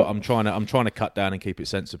 But I'm trying to cut down and keep it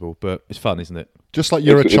sensible. But it's fun, isn't it? Just like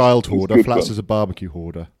you're a child hoarder, good Flats fun. is a barbecue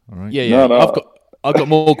hoarder. All right. Yeah. No. I've got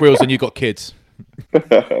more grills than you got kids.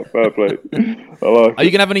 Fair play. I like Are you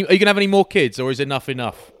gonna have any more kids, or is enough?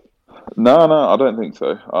 No, I don't think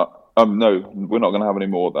so. No, we're not going to have any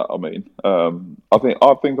more of that. I mean, I think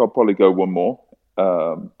I'll probably go one more,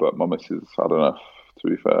 but my missus had enough, to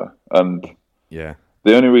be fair. And yeah,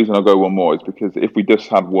 the only reason I'll go one more is because if we just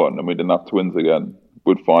had one and we didn't have twins again,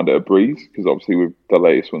 we'd find it a breeze. Because obviously, the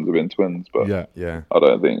latest ones have been twins. But yeah, I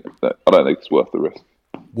don't think it's worth the risk.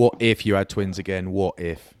 What if you had twins again? What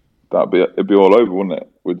if? It'd be all over, wouldn't it?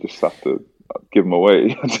 We'd just have to give them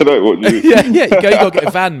away. I don't know what you. yeah. You got to get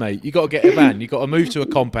a van, mate. You got to get a van. You got to move to a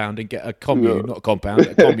compound and get a commune, not a compound,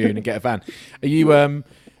 a commune, and get a van. Are you?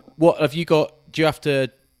 What have you got? Do you have to?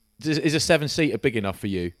 Is a 7-seater big enough for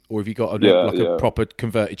you, or have you got a proper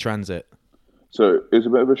converted transit? So it's a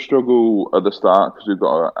bit of a struggle at the start because we've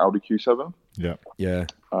got an Audi Q7. Yeah.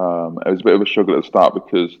 It was a bit of a struggle at the start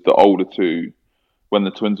because the older two, when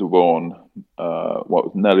the twins were born,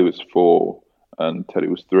 Nelly was 4 and Teddy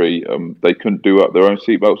was 3. They couldn't do up their own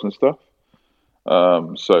seatbelts and stuff.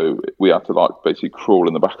 So we had to basically crawl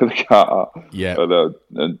in the back of the car,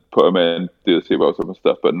 and put them in, do the seatbelts up and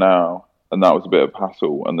stuff. But now, and that was a bit of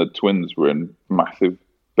hassle. And the twins were in massive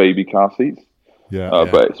baby car seats.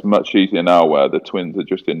 But it's much easier now where the twins are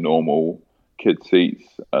just in normal kid seats,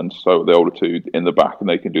 and so the older two in the back, and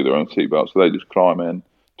they can do their own seatbelts. So they just climb in.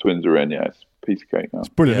 Twins are in. Yeah, it's a piece of cake now. It's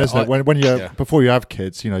brilliant, isn't it? When you before you have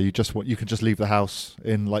kids, you can just leave the house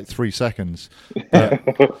in like 3 seconds. I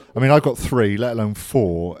mean, I've got 3, let alone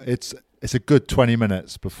 4. It's a good 20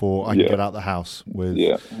 minutes before I can get out the house with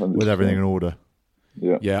everything in order.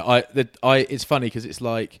 Yeah. It's funny because it's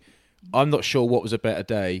like I'm not sure what was a better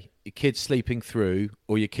day: your kids sleeping through,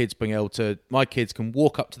 or your kids being able to. My kids can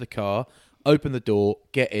walk up to the car, open the door,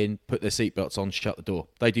 get in, put their seatbelts on, shut the door.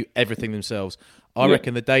 They do everything themselves. I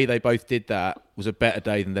reckon the day they both did that was a better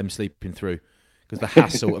day than them sleeping through, because the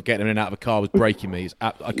hassle of getting in and out of a car was breaking me.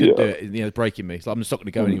 I couldn't do it. It's breaking me. So I'm just not going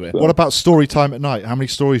to go anywhere. What about story time at night? How many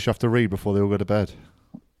stories do you have to read before they all go to bed?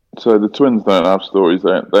 So the twins don't have stories.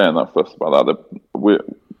 They ain't that fussed about that.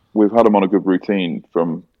 We've had them on a good routine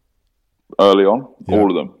from early on, all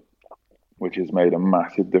of them, which has made a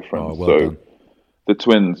massive difference. Oh, well done. The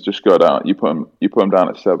twins just go down. You put them down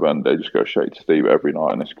at 7. They just go straight to sleep every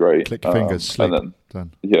night, and it's great. Click your fingers, sleep. And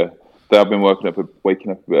then, done. They have been waking up a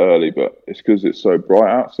bit early, but it's because it's so bright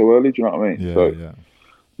out so early. Do you know what I mean?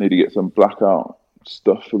 Need to get some blackout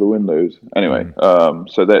stuff for the windows. Anyway,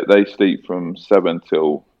 so they sleep from 7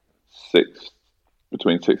 till 6,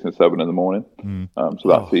 between 6 and 7 in the morning. So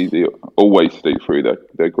that's easy. Always sleep through.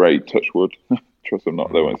 They're great. Touch wood. Trust them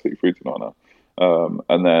not. They won't sleep through tonight now.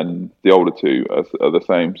 And then the older two are the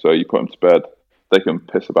same. So you put them to bed, they can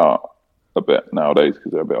piss about a bit nowadays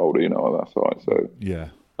because they're a bit older, that's all right. So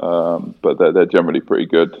but they're generally pretty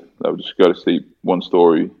good. They'll just go to sleep, one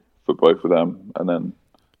story for both of them, and then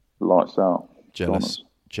lights out. Jealous.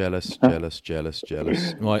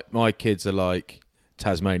 My kids are like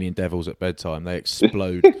Tasmanian devils at bedtime. They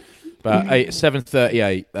explode. But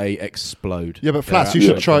 7:38, they explode. Yeah, but Flats, you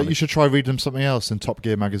should try reading them something else than Top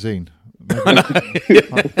Gear magazine. Read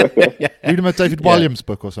them a David Williams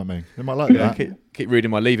book or something. They might like that. Keep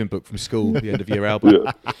reading my leaving book from school, the end of year album.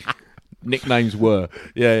 Nicknames were.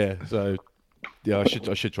 So Yeah,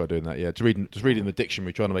 I should try doing that. Yeah, just reading the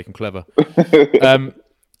dictionary, trying to make them clever.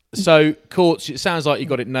 So, Courts, it sounds like you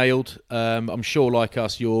got it nailed. I'm sure, like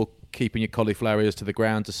us, you're keeping your cauliflower ears to the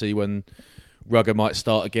ground to see when rugger might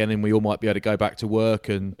start again and we all might be able to go back to work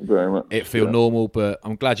and Very much, it feel normal. But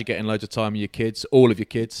I'm glad you're getting loads of time with your kids, all of your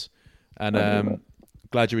kids, and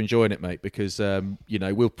glad you're enjoying it, mate, because,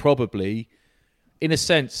 we'll probably, in a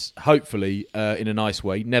sense, hopefully, in a nice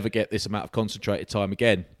way, never get this amount of concentrated time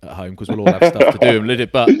again at home because we'll all have stuff to do and live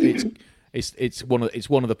it. But it's one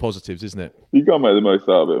of the positives, isn't it? You got to make the most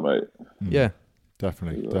out of it, mate. Yeah,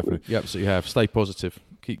 Definitely. you absolutely have. Stay positive,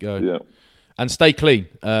 keep going, Yeah. and stay clean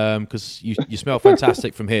because you smell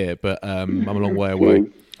fantastic from here, but I'm a long way away. Do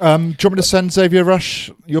you want me to send Xavier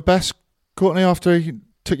Rush your best, Courtney, after he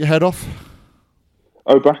took your head off?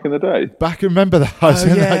 Oh, back in the day. Back, remember that? I was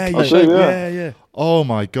in that game. Yeah. Oh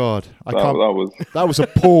my God! That was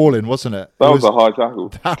appalling, wasn't it? that was a high tackle.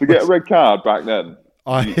 To get a red card back then.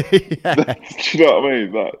 Yeah. Do you know what I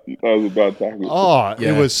mean? That was a bad tackle. Oh,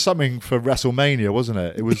 Yeah. It was something for WrestleMania, wasn't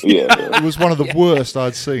it? It was. Yeah. It was one of the worst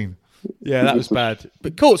I'd seen. Yeah, that was bad.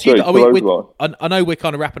 But Courts, Straight I know we're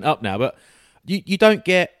kind of wrapping up now, but you don't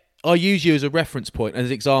get. I use you as a reference point, as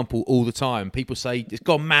an example all the time. People say it's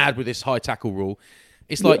gone mad with this high tackle rule.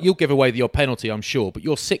 It's like you'll give away your penalty, I'm sure, but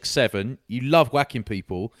you're 6'7", you love whacking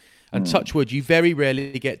people, and touch wood, you very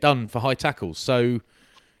rarely get done for high tackles. So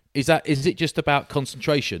is it just about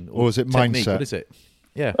concentration Or is it technique? mindset? What is it?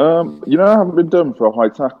 Yeah. I haven't been done for a high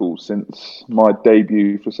tackle since my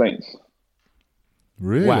debut for Saints.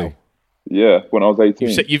 Really? Wow. Yeah, when I was 18.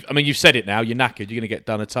 You've said it now. You're knackered. You're going to get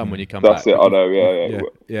done a ton when you come That's back. it. I know.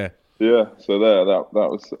 Yeah. Yeah. So there, that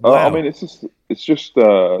was. Wow. I mean, it's just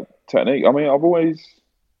technique. I mean, I've always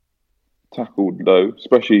tackled low,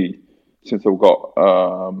 especially since I've got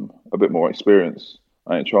a bit more experience.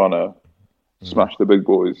 I ain't trying to smash the big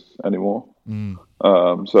boys anymore.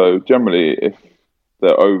 So generally, if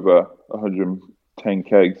they're over 110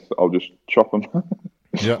 kegs, I'll just chop them.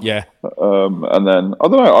 Yeah. And then I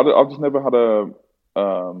don't know. I've just never had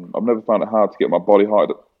I've never found it hard to get my body height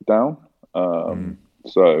down.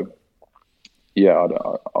 So yeah,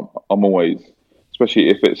 I'm always, especially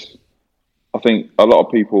if it's. I think a lot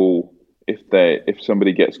of people, if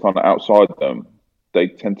somebody gets kind of outside them, they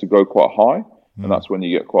tend to go quite high, and that's when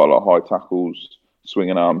you get quite a lot of high tackles,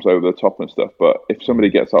 swinging arms over the top and stuff. But if somebody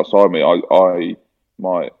gets outside me,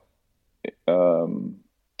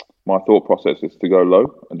 my thought process is to go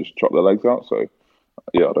low and just chop their legs out. So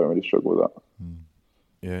yeah, I don't really struggle with that.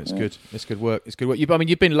 Yeah, it's good. It's good work. It's good work.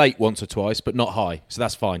 You've been late once or twice, but not high, so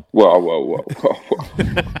that's fine. Well.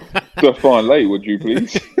 So fine late, would you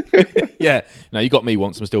please? Yeah. No, you got me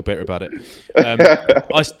once. I'm still bitter about it.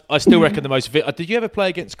 I still reckon the most. Did you ever play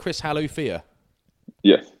against Chris Halufia?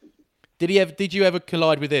 Yes. Did you ever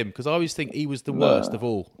collide with him? Because I always think he was the worst of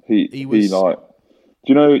all. He was. like.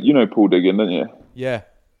 Do you know Paul Diggin, don't you? Yeah.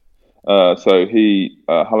 So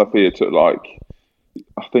Halafia took like,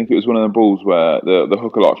 I think it was one of the balls where the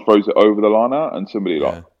hooker like throws it over the line out and somebody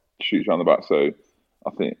like shoots around the back. So I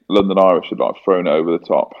think London Irish had like thrown it over the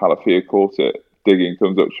top. Halafia caught it. Digging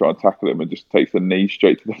comes up to try and tackle him and just takes the knee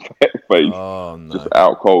straight to the face. Oh no! Just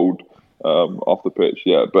out cold off the pitch.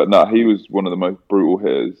 Yeah, but no, he was one of the most brutal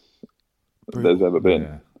hitters there's ever been.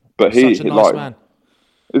 Yeah. But Such a nice man.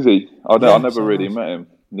 Is he? I never really met him.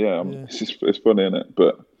 Yeah, it's funny, isn't it?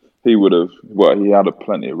 But he would have. Well, he had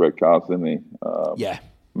plenty of red cards, didn't he?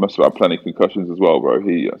 Must have had plenty of concussions as well, bro.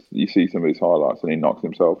 You see some of his highlights, and he knocks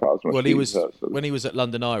himself out. As much when he was at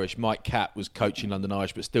London Irish. Mike Catt was coaching London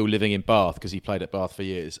Irish, but still living in Bath because he played at Bath for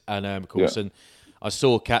years. And of course, and I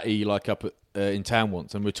saw Catty like up in town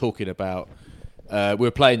once, and we were talking about. We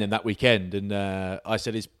were playing them that weekend, and I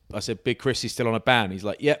said, "Big Chris is still on a ban." He's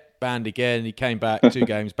like, "Yep, banned again." He came back 2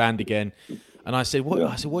 games, banned again. And I said, "What?"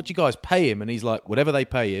 I said, "What do you guys pay him?" And he's like, "Whatever they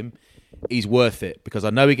pay him, he's worth it because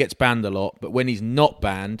I know he gets banned a lot, but when he's not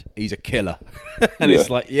banned, he's a killer." And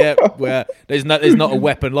it's like, well, there's not a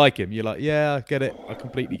weapon like him. You're like, yeah, I get it, I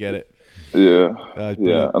completely get it. Yeah,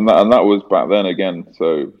 and that was back then again.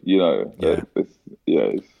 So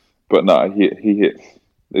but no, he hits.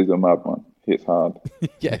 He's a madman. Hits hard.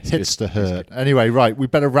 Hits to hurt. Anyway, right, we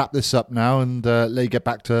better wrap this up now and let you get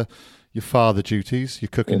back to your father duties, your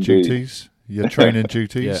cooking duties, your training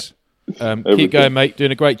duties. Keep going, mate.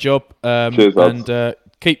 Doing a great job. Cheers, and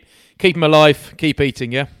keep him alive. Keep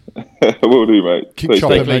eating, yeah. Will do, mate. Keep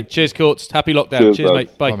chopping, mate. Cheers, Courts. Happy lockdown. Cheers,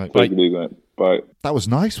 mate. Bye. Mate. Take it easy, mate. Bye. That was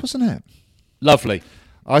nice, wasn't it? Lovely.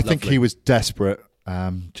 I think he was desperate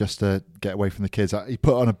just to get away from the kids. He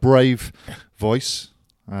put on a brave voice,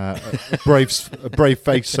 a brave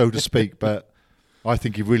face, so to speak. But I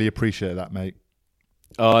think he really appreciated that, mate.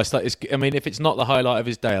 Oh, I mean, if it's not the highlight of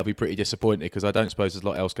his day, I'll be pretty disappointed because I don't suppose there's a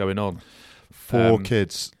lot else going on. 4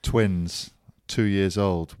 kids, twins, 2 years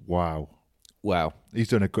old. Wow. He's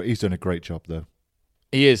doing a great job though.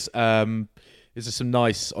 He is. There's some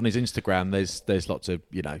nice on his Instagram. There's lots of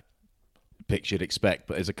pics you'd expect,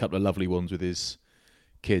 but there's a couple of lovely ones with his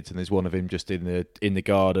kids, and there's one of him just in the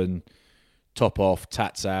garden, top off,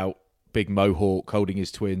 tats out, big mohawk, holding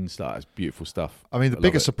his twins. That's beautiful stuff. I mean, the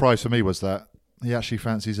biggest surprise for me was that he actually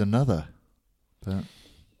fancies another. But,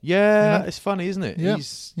 it's funny, isn't it? Yeah.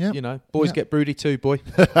 He's, boys get broody too, boy.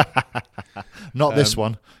 Not this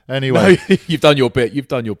one. Anyway. No, you've done your bit.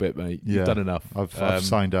 Mate. Yeah. You've done enough. I've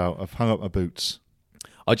signed out. I've hung up my boots.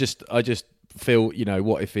 I just feel,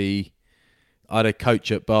 what if I had a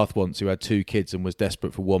coach at Bath once who had 2 kids and was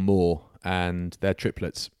desperate for one more, and they're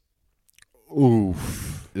triplets.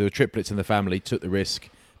 Oof. There were triplets in the family, took the risk,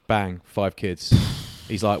 bang, 5 kids.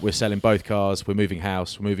 He's like, we're selling both cars, we're moving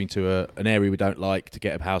house, we're moving to an area we don't like to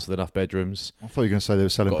get a house with enough bedrooms. I thought you were going to say they were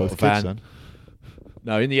selling both kids then.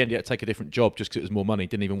 No, in the end, he had to take a different job just because it was more money.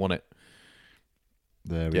 Didn't even want it.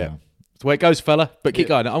 There we are. It's the way it goes, fella. But keep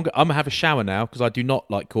going. I'm going to have a shower now because I do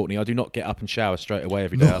not like Courtney. I do not get up and shower straight away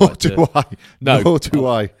every day. Nor do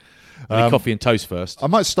I. I need coffee and toast first. I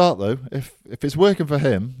might start, though. If it's working for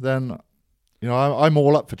him, then... I'm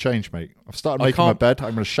all up for change, mate. I've started making my bed.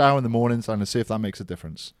 I'm going to shower in the mornings. I'm going to see if that makes a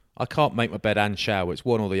difference. I can't make my bed and shower. It's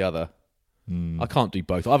one or the other. I can't do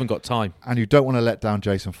both. I haven't got time. And you don't want to let down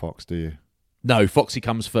Jason Fox, do you? No, Foxy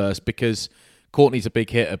comes first because Courtney's a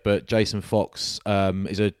big hitter, but Jason Fox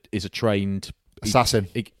is a trained assassin.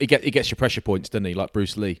 He gets your pressure points, doesn't he? Like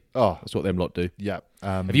Bruce Lee. Oh, that's what them lot do. Yeah.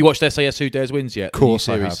 Have you watched SAS Who Dares Wins yet? Of course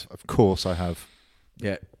I have. Of course I have.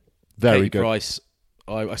 Yeah. Very Katie good. Price.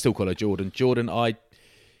 I still call her Jordan. Jordan, I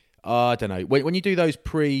don't know. When you do those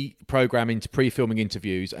pre-filming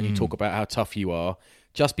interviews and you talk about how tough you are,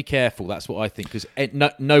 just be careful. That's what I think, because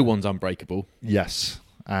no one's unbreakable. Yes,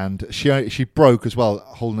 and she broke as well,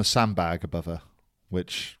 holding a sandbag above her,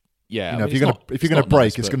 which if you're gonna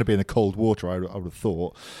break, it's going to be in the cold water. I would have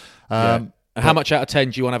thought. How much out of 10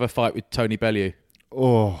 do you want to have a fight with Tony Bellew?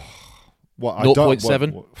 Oh, what?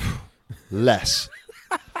 0.7? Less.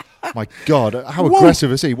 My God, how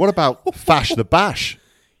aggressive is he? What about Fash the Bash?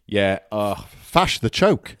 Yeah, Fash the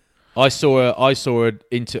Choke. I saw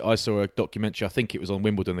a documentary. I think it was on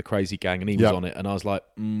Wimbledon, the Crazy Gang, and he was on it, and I was like,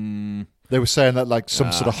 They were saying that like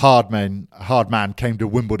some sort of hard man came to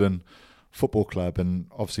Wimbledon Football Club, and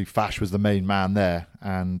obviously Fash was the main man there,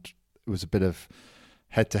 and it was a bit of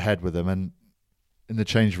head to head with him. And in the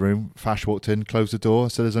change room, Fash walked in, closed the door,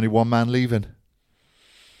 said, "There's only one man leaving."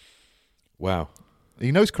 Wow.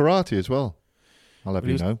 He knows karate as well. I'll have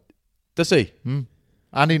you know. Does he?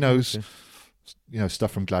 And he knows,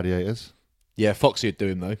 stuff from Gladiators. Yeah, Foxy would do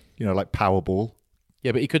him though. Like Powerball.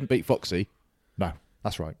 Yeah, but he couldn't beat Foxy. No,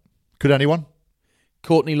 that's right. Could anyone?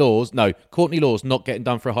 Courtney Lawes not getting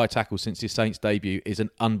done for a high tackle since his Saints debut is an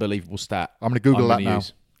unbelievable stat. I'm going to Google that now,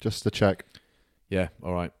 just to check. Yeah,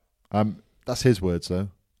 all right. That's his words though.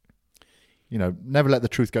 Never let the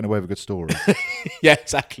truth get away with a good story. Yeah,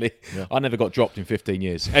 exactly. Yeah. I never got dropped in 15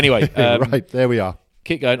 years. Anyway. Right, there we are.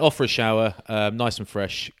 Keep going. Off for a shower. Nice and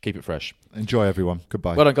fresh. Keep it fresh. Enjoy, everyone.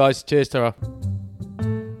 Goodbye. Well done, guys. Cheers, Tara.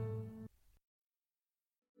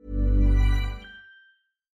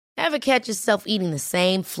 Ever catch yourself eating the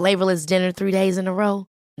same flavorless dinner 3 days in a row?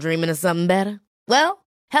 Dreaming of something better? Well,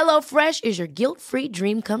 HelloFresh is your guilt-free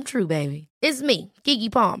dream come true, baby. It's me,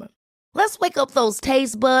 Keke Palmer. Let's wake up those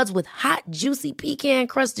taste buds with hot, juicy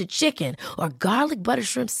pecan-crusted chicken or garlic butter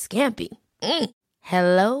shrimp scampi.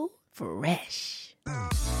 Hello Fresh.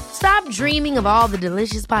 Stop dreaming of all the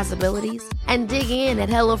delicious possibilities and dig in at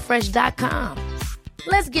HelloFresh.com.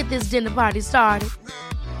 Let's get this dinner party started.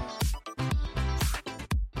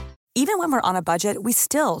 Even when we're on a budget, we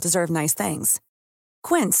still deserve nice things.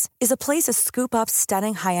 Quince is a place to scoop up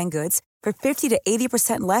stunning high-end goods for 50 to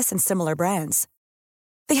 80% less than similar brands.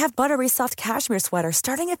 They have buttery soft cashmere sweaters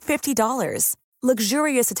starting at $50,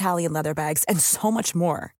 luxurious Italian leather bags, and so much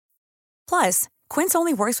more. Plus, Quince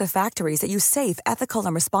only works with factories that use safe, ethical,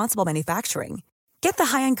 and responsible manufacturing. Get the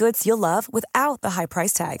high-end goods you'll love without the high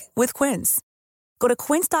price tag with Quince. Go to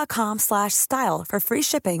quince.com/style for free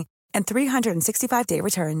shipping and 365-day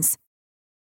returns.